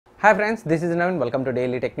Hi friends, this is Naveen. Welcome to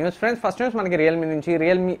Daily Tech News. Friends, first news మనకి Realme నుంచి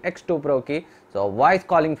Realme X2 Pro కి voice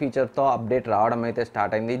calling ఫీచర్తో update రావడం అయితే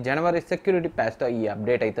start అయింది. జనవరి security ప్యాచ్తో ఈ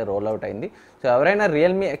update అయితే రోల్ అవుట్ అయింది. ఎవరైనా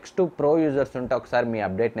Realme X2 Pro యూజర్స్ ఉంటే ఒకసారి మీ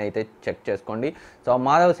అప్డేట్ని అయితే చెక్ చేసుకోండి.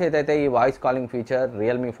 మాధవ్ సేత్ అయితే ఈ voice calling feature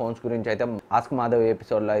Realme phones గురించి అయితే ఆస్క్ మాధవ్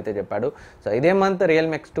ఎపిసోడ్లో అయితే చెప్పాడు. ఇదే మంత్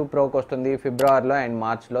Realme X2 Proకి వస్తుంది, ఫిబ్రవరిలో అండ్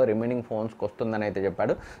మార్చ్లో రిమైనింగ్ ఫోన్స్కి వస్తుందని అయితే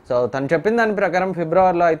చెప్పాడు. తను చెప్పిన దాని ప్రకారం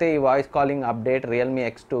ఫిబ్రవరిలో అయితే ఈ voice calling update Realme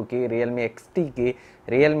X2కి, Realme XTకి,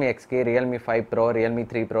 Realme Xకి, Realme 5 Pro, Realme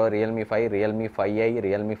 3 Pro, Realme 5, Realme 5i,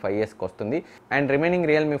 Realme 5sకి వస్తుంది. అండ్ రిమైనింగ్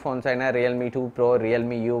Realme ఫోన్స్ అయినా Realme 2 Pro,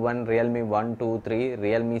 Realme U1, Realme 1, 2, 3,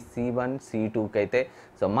 Realme C1, C2కి అయితే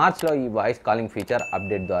మార్చ్లో ఈ వాయిస్ కాలింగ్ ఫీచర్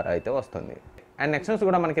అప్డేట్ ద్వారా అయితే వస్తుంది. అండ్ నెక్స్ట్ న్యూస్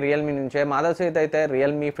కూడా మనకి రియల్మీ నుంచే. మాధవ్ సేత్ అయితే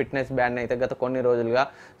రియల్మీ ఫిట్నెస్ బ్యాండ్ అయితే గత కొన్ని రోజులుగా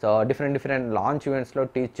డిఫరెంట్ లాంచ్ ఈవెంట్స్లో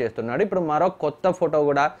టీచ్ చేస్తున్నాడు. ఇప్పుడు మరో కొత్త ఫోటో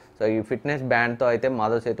కూడా ఈ ఫిట్నెస్ బ్యాండ్తో అయితే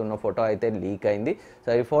మాధవ్ సేత్ ఉన్న ఫోటో అయితే లీక్ అయింది.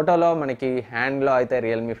 ఈ ఫోటోలో మనకి హ్యాండ్లో అయితే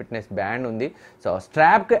రియల్మీ ఫిట్నెస్ బ్యాండ్ ఉంది.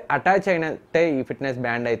 స్ట్రాప్కి అటాచ్ అయినట్టే ఈ ఫిట్నెస్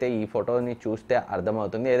బ్యాండ్ అయితే ఈ ఫోటోని చూస్తే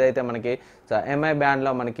అర్థమవుతుంది. ఏదైతే మనకి ఎంఐ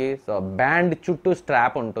బ్యాండ్లో మనకి బ్యాండ్ చుట్టూ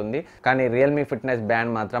స్ట్రాప్ ఉంటుంది, కానీ రియల్మీ ఫిట్నెస్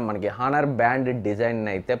బ్యాండ్ మాత్రం మనకి హానర్ బ్యాండ్ డిజైన్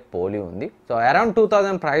అయితే పోలి ఉంది. అరౌండ్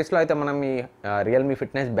 2000 ప్రైస్లో అయితే మనం ఈ రియల్మీ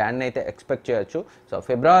ఫిట్నెస్ బ్యాండ్ని అయితే ఎక్స్పెక్ట్ చేయొచ్చు.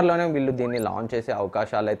 ఫిబ్రవరిలోనే వీళ్ళు దీన్ని లాంచ్ చేసే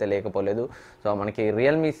అవకాశాలు అయితే లేకపోలేదు. మనకి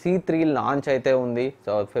రియల్మీ C3 లాంచ్ అయితే ఉంది.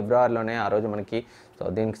 ఫిబ్రవరిలోనే ఆ రోజు మనకి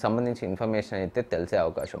దీనికి సంబంధించి ఇన్ఫర్మేషన్ అయితే తెలిసే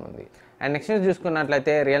అవకాశం ఉంది. అండ్ నెక్స్ట్ న్యూస్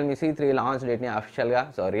చూసుకున్నట్లయితే రియల్మీ C3 లాంచ్ డేట్ని అఫీషియల్గా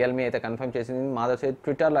రియల్మీ అయితే కన్ఫర్మ్ చేసింది. మాధవ్ సేత్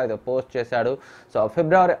ట్విట్టర్లో అయితే పోస్ట్ చేశాడు.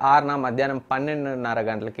 ఫిబ్రవరి 6న మధ్యాహ్నం 12:30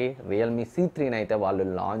 గంటలకి రియల్మీ C3ని అయితే వాళ్ళు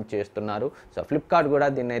లాంచ్ చేస్తున్నారు. ఫ్లిప్కార్ట్ కూడా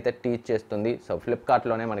దీన్ని అయితే టీచ్ చేస్తుంది.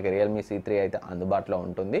 ఫ్లిప్కార్ట్లోనే మనకి రియల్మీ C3 అయితే అందుబాటులో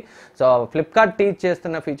ఉంటుంది. ఫ్లిప్కార్ట్ టీచ్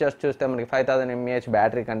చేస్తున్న ఫీచర్స్ చూస్తే మనకి 5000 mAh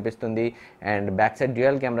బ్యాటరీ కనిపిస్తుంది, and back side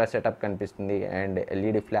dual camera setup కనిపిస్తుంది, అండ్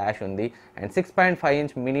ఎల్ఈడి ఫ్లాష్ ఉంది, and 6.5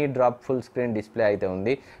 inch mini drop full screen display అయితే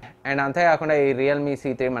ఉంది. అండ్ అంతేకాకుండా ఈ రియల్మీ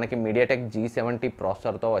C3 మనకి మీడియాటెక్ G70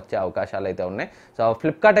 ప్రాసెసర్తో వచ్చే అవకాశాలు అయితే ఉన్నాయి.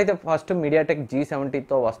 ఫ్లిప్కార్ట్ అయితే ఫస్ట్ మీడియాటెక్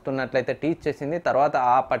G70తో వస్తున్నట్లయితే టీచ్ చేసింది, తర్వాత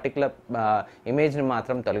ఆ పర్టికులర్ ఇమేజ్ని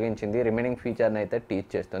మాత్రం తొలగించింది, రిమైనింగ్ ఫీచర్ని అయితే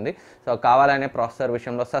టీచ్ చేస్తుంది. కావాలనే ప్రాసెసర్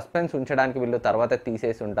విషయంలో సస్పెన్స్ ఉంచడానికి వీళ్ళు తర్వాత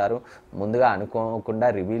తీసేసి ఉంటారు, ముందుగా అనుకోకుండా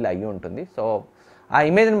రివీల్ అయ్యి ఉంటుంది. ఆ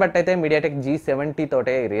ఇమేజ్ని బట్టి అయితే మీడియాటెక్ G70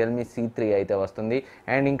 తోటే రియల్మీ C3 అయితే వస్తుంది.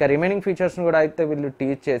 అండ్ ఇంకా రిమైనింగ్ ఫీచర్స్ని కూడా అయితే వీళ్ళు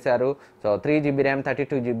టీచ్ చేశారు. 3GB ర్యామ్,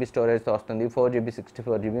 32GB స్టోరేజ్తో వస్తుంది, 4GB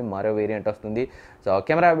 64GB మరో వేరియంట్ వస్తుంది.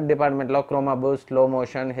 కెమెరా డిపార్ట్మెంట్లో Croma Boost, slow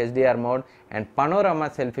motion, HDR mode and panorama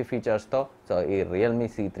selfie ఫీచర్స్తో ఈ రియల్మీ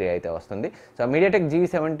C3 అయితే వస్తుంది. మీడియాటెక్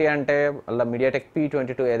G70 అంటే అలా మీడియాటెక్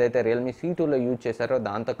P22 ఏదైతే రియల్మీ C2లో యూజ్ చేశారో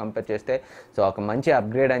దాంతో కంపేర్ చేస్తే ఒక మంచి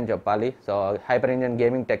అప్గ్రేడ్ అని చెప్పాలి. హైపర్ ఇంజన్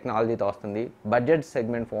గేమింగ్ టెక్నాలజీతో వస్తుంది. బడ్జెట్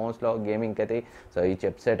సెగ్మెంట్ ఫోన్స్లో గేమింగ్కి అయితే ఈ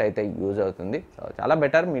చిప్సెట్ అయితే యూజ్ అవుతుంది. చాలా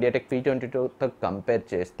బెటర్ మీడియాటెక్ P22తో కంపేర్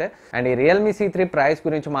చేస్తే. అండ్ ఈ రియల్మీ C3 ప్రైస్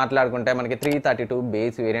గురించి మాట్లాడుకుంటే మనకి 332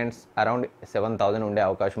 బేస్ వేరియంట్స్ అరౌండ్ 7000 ఉండే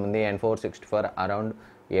అవకాశం ఉంది, అండ్ 464 అరౌండ్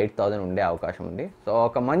 8000 ఉండే అవకాశం ఉంది.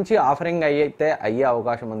 ఒక మంచి ఆఫరింగ్ అయితే అయ్యే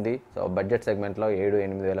అవకాశం ఉంది. బడ్జెట్ సెగ్మెంట్లో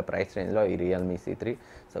 7-8 వేల ప్రైస్ రేంజ్లో ఈ రియల్మీ C3.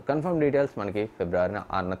 కన్ఫర్మ్ డీటెయిల్స్ మనకి ఫిబ్రవరి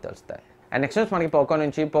 6న తెలుస్తాయి. అండ్ నెక్స్ట్ మనకి పోకో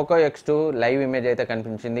నుంచి పోకో X2 లైవ్ ఇమేజ్ అయితే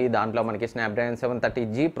కనిపించింది. దాంట్లో మనకి స్నాప్డ్రాగన్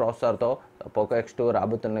 730G ప్రాసెసర్తో పోకో X2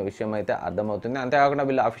 రాబోతున్న విషయం అయితే అర్థమవుతుంది. అంతేకాకుండా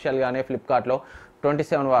వీళ్ళు అఫీషియల్గానే ఫ్లిప్కార్ట్లో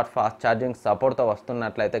 27W ఫాస్ట్ ఛార్జింగ్ సపోర్ట్తో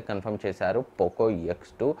వస్తున్నట్లయితే కన్ఫర్మ్ చేశారు పోకో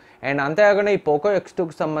X2. అండ్ అంతేకాకుండా ఈ పోకో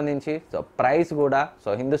X2కి సంబంధించి ప్రైస్ కూడా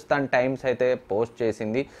హిందుస్థాన్ టైమ్స్ అయితే పోస్ట్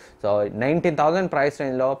చేసింది. 19,000 ప్రైస్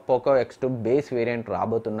రేంజ్లో Poco X2 base variant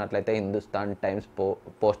రాబోతున్నట్లయితే Hindustan times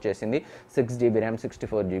post చేసింది. 6GB RAM,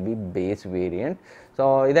 64GB base variant.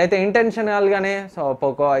 ఇదైతే ఇంటెన్షనల్గానే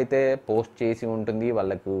పోకో అయితే పోస్ట్ చేసి ఉంటుంది,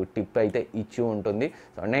 వాళ్ళకు టిప్ అయితే ఇచ్చి ఉంటుంది.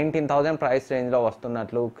 19,000 ప్రైస్ రేంజ్లో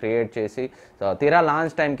వస్తున్నట్లు క్రియేట్ చేసి తీరా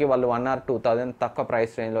లాంచ్ టైంకి వాళ్ళు 1 or 2,000 తక్కువ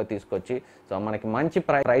ప్రైస్ రేంజ్లో తీసుకొచ్చి మనకి మంచి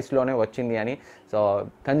ప్రైస్లోనే వచ్చింది అని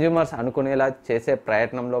కన్జ్యూమర్స్ అనుకునేలా చేసే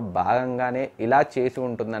ప్రయత్నంలో భాగంగానే ఇలా చేసి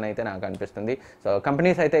ఉంటుందని అయితే నాకు అనిపిస్తుంది.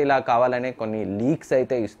 కంపెనీస్ అయితే ఇలా కావాలనే కొన్ని లీక్స్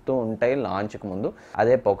అయితే ఇస్తూ ఉంటాయి లాంచ్కి ముందు.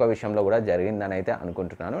 అదే పోకో విషయంలో కూడా జరిగిందని అయితే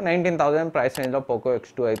అనుకుంటున్నాను. 19,000 ప్రైస్ రేంజ్లో పోకో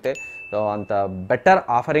X2 అయితే అంత బెటర్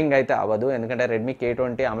ఆఫరింగ్ అయితే అవ్వదు, ఎందుకంటే Redmi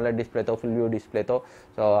K20 AMOLED డిస్ప్లేతో, full view డిస్ప్లేతో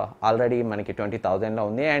already మనకి 20,000లో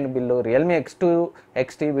ఉంది. అండ్ వీళ్ళు రియల్మీ X2,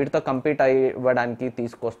 XT వీటితో కంపీట్ అవ్వడానికి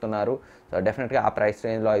తీసుకొస్తున్నారు. డెఫినెట్గా ఆ ప్రైస్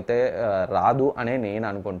రేంజ్లో అయితే రాదు అనే నేను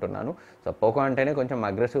అనుకుంటున్నాను. పోకో అంటేనే కొంచెం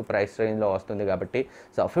అగ్రెసివ్ ప్రైస్ రేంజ్లో వస్తుంది కాబట్టి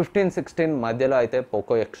 15-16 మధ్యలో అయితే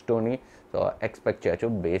పోకో X2ని ఎక్స్పెక్ట్ చేయొచ్చు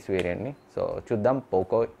బేస్ వేరియంట్ని. చూద్దాం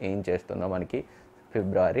పోకో ఏం చేస్తుందో మనకి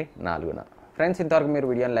ఫిబ్రవరి 4న. ఫ్రెండ్స్, ఇంతవరకు మీరు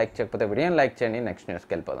వీడియోని లైక్ చేయకపోతే వీడియోని లైక్ చేయండి. నెక్స్ట్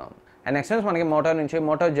న్యూస్కి వెళ్ళిపోదాం. అండ్ నెక్స్ట్ మనకి మోటో నుంచి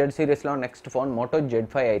మోటో జెడ్ సిరీస్లో నెక్స్ట్ ఫోన్ మోటో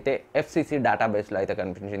Z5 అయితే ఎఫ్సిసి డేటాబేస్లో అయితే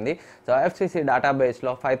కనిపించింది. సో ఎఫ్సిసి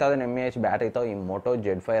డేటాబేస్లో 5000 mAh బ్యాటరీతో ఈ మోటో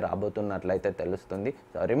Z5 రాబోతున్నట్లయితే తెలుస్తుంది.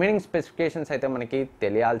 సో రిమైనింగ్ స్పెసిఫికేషన్స్ అయితే మనకి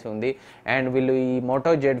తెలియాల్సి ఉంది. అండ్ వీళ్ళు ఈ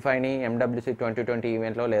మోటో Z5ని MWC 2020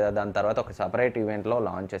 ఈవెంట్లో లేదా దాని తర్వాత ఒక సపరేట్ ఈవెంట్లో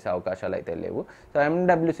లాంచ్ చేసే అవకాశాలు అయితే లేవు. సో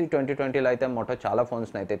MWC 2020లో అయితే మోటో చాలా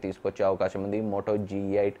ఫోన్స్ని అయితే తీసుకొచ్చే అవకాశం ఉంది. Moto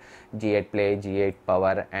G8, G8 Play, G8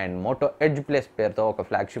 power and Moto edge plus పేరుతో ఒక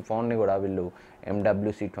ఫ్లాగ్షిప్ ఫోన్ని కూడా వీళ్ళు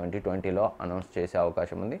MWC 2020లో అనౌన్స్ చేసే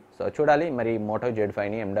అవకాశం ఉంది. సో చూడాలి మరి మోటో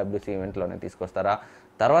Z5ని MWC ఈవెంట్లోనే తీసుకొస్తారా,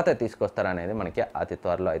 తర్వాత తీసుకొస్తారా అనేది మనకి అతి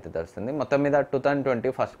త్వరలో అయితే తెలుస్తుంది. మొత్తం మీద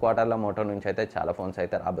 2020 ఫస్ట్ క్వార్టర్లో మోటో నుంచి అయితే చాలా ఫోన్స్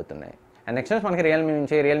అయితే రాబోతున్నాయి. అండ్ నెక్స్ట్ మనకి రియల్మీ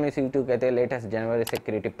నుంచి రియల్మీ C2కి అయితే లేటెస్ట్ జనవరి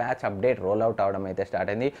security patch update roll out అవడం అయితే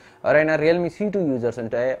స్టార్ట్ అయింది. ఎవరైనా రియల్మీ C2 యూజర్స్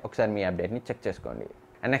ఉంటే ఒకసారి మీ అప్డేట్ని చెక్ చేసుకోండి.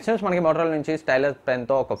 అండ్ నెక్స్ట్ మనకి మోటోరోలా నుంచి స్టైలస్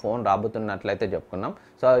పెన్తో ఒక ఫోన్ రాబోతున్నట్లయితే చెప్పుకున్నాం.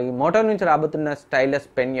 సో ఈ మోటో నుంచి రాబోతున్న స్టైలస్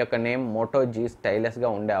పెన్ యొక్క నేమ్ మోటో G స్టైలస్గా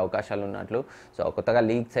ఉండే అవకాశాలు ఉన్నట్లు సో కొత్తగా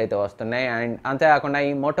లీక్స్ అయితే వస్తున్నాయి. అండ్ అంతేకాకుండా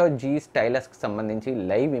ఈ మోటో G స్టైలస్కి సంబంధించి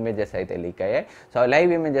లైవ్ ఇమేజెస్ అయితే లీక్ అయ్యాయి. సో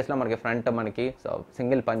లైవ్ ఇమేజెస్లో మనకి ఫ్రంట్ మనకి సో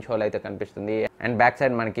సింగిల్ పంచ్ హోల్ అయితే కనిపిస్తుంది. అండ్ బ్యాక్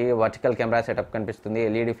సైడ్ మనకి వర్టికల్ కెమెరా సెటప్ కనిపిస్తుంది,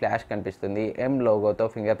 LED ఫ్లాష్ కనిపిస్తుంది, M లోగోతో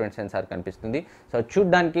ఫింగర్ ప్రింట్ సెన్సార్ కనిపిస్తుంది. సో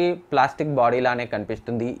చూడ్డానికి ప్లాస్టిక్ బాడీ లానే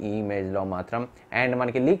కనిపిస్తుంది ఈ ఇమేజ్లో మాత్రం. అండ్ మనకి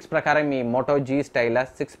లీక్స్ ప్రకారం ఈ మోటో G స్టైలస్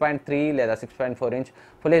 6.3 లేదా 6.4 ఇంచ్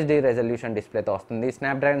ఫుల్ HD రెజల్యూషన్ డిస్ప్లేతో వస్తుంది.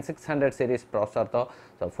 Snapdragon 600 series ప్రాసెసర్తో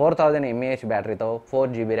so 4000 mAh బ్యాటరీతో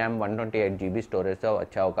 4GB RAM 128GB స్టోరేజ్తో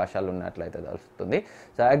వచ్చే అవకాశాలు ఉన్నట్లయితే తెలుస్తుంది.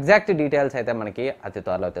 సో ఎగ్జాక్ట్ డీటెయిల్స్ అయితే మనకి అతి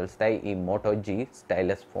త్వరలో తెలుస్తాయి ఈ మోటో G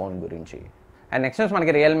స్టైలస్ ఫోన్ గురించి. అండ్ నెక్స్ట్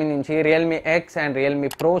మనకి రియల్మీ నుంచి Realme X and Realme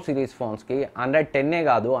pro series ఫోన్స్కి 110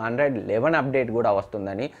 కాదు 111 అప్డేట్ కూడా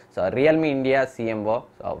వస్తుందని so Realme India CMO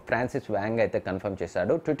so Francis Wang అయితే కన్ఫర్మ్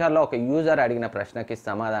చేశాడు. ట్విట్టర్లో ఒక యూజర్ అడిగిన ప్రశ్నకి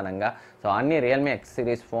సమాధానంగా సో అన్ని రియల్మీ X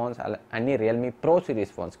సిరీస్ ఫోన్స్ అన్ని రియల్మీ ప్రో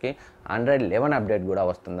సిరీస్ ఫోన్స్కి 111 అప్డేట్ కూడా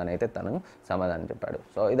వస్తుందని అయితే తను సమాధానం చెప్పాడు.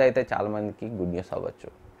 సో ఇదైతే చాలామందికి గుడ్ న్యూస్ అవ్వచ్చు.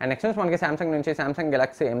 అండ్ నెక్స్ట్ మనకి సామ్సంగ్ నుంచి సామ్సంగ్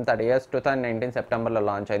గెలాక్సీ M30S 2019 సెప్టెంబర్లో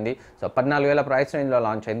లాంచ్ అయింది. సో 14,000 ప్రైస్ రేంజ్లో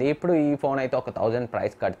లాంచ్ అయింది. ఇప్పుడు ఈ ఫోన్ అయితే ఒక 1000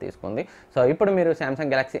 ప్రైస్ కట్ తీసుకుంది. సో ఇప్పుడు మీరు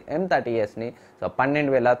సామ్సంగ్ గెలాక్సీ M30Sని సో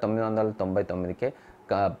 12,999కే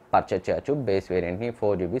పర్చేజ్ చేయొచ్చు. Base వేరియంట్ని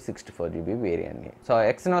 4GB 64GB వేరియంట్ని. So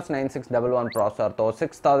Exynos 9611 ప్రాసెసర్తో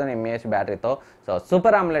 6000 mAh బ్యాటరీతో so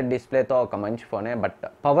super AMOLED డిస్ప్లేతో ఒక మంచి ఫోనే. బట్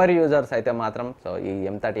పవర్ యూజర్స్ అయితే మాత్రం సో ఈ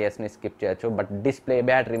M30Sని స్కిప్ చేయొచ్చు. But display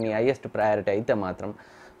battery me highest priority అయితే మాత్రం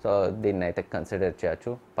సో దీన్ని అయితే కన్సిడర్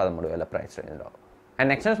చేయొచ్చు 13,000 ప్రైస్ రేంజ్లో. అండ్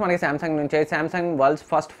నెక్స్ట్ మనకి సామ్సంగ్ నుంచి సామ్సంగ్ వరల్డ్స్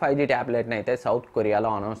ఫస్ట్ 5G ట్యాబ్లెట్ని అయితే సౌత్ కొరియాలో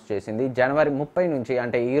అనౌన్స్ చేసింది. జనవరి 30 నుంచి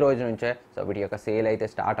అంటే ఈ రోజు నుంచే సో వీటి యొక్క సేల్ అయితే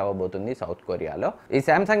స్టార్ట్ అవ్వబోతుంది సౌత్ కొరియాలో. ఈ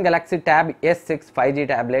Samsung Galaxy tab S6 5G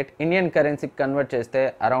tablet Indian కరెన్సీకి కన్వర్ట్ చేస్తే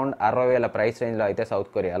అరౌండ్ 60,000 ప్రైస్ రేంజ్లో అయితే సౌత్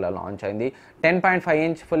కొరియాలో లాంచ్ అయింది. 10.5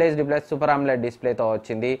 inch full HD plus super AMOLED డిస్ప్లేతో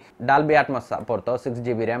వచ్చింది. డాల్బీ అట్మాస్ సపోర్ట్తో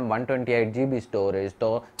 6GB RAM 128GB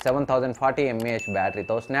స్టోరేజ్తో 7040 mAh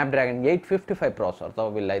బ్యాటరీతో Snapdragon 855 ప్రాసెసర్తో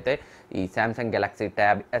వీళ్ళైతే ఈ సామ్సంగ్ గెలాక్సీ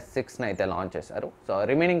ట్యాబ్ S6ని అయితే లాంచ్ చేశారు. సో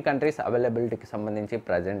రిమైనింగ్ కంట్రీస్ అవైలబిలిటీకి సంబంధించి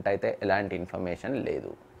ప్రజెంట్ అయితే ఎలాంటి ఇన్ఫర్మేషన్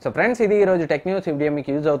లేదు. సో ఫ్రెండ్స్ ఇది ఈరోజు టెక్ న్యూస్. ఈ వీడియో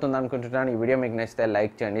మీకు యూజ్ అవుతుంది అనుకుంటున్నాను. ఈ వీడియో మీకు నచ్చితే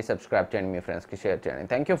లైక్ చేయండి, సబ్స్క్రైబ్ చేయండి, మీ ఫ్రెండ్స్కి షేర్ చేయండి.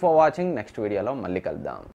 Thank you for watching. Next వీడియోలో మళ్ళీ కలుద్దాం.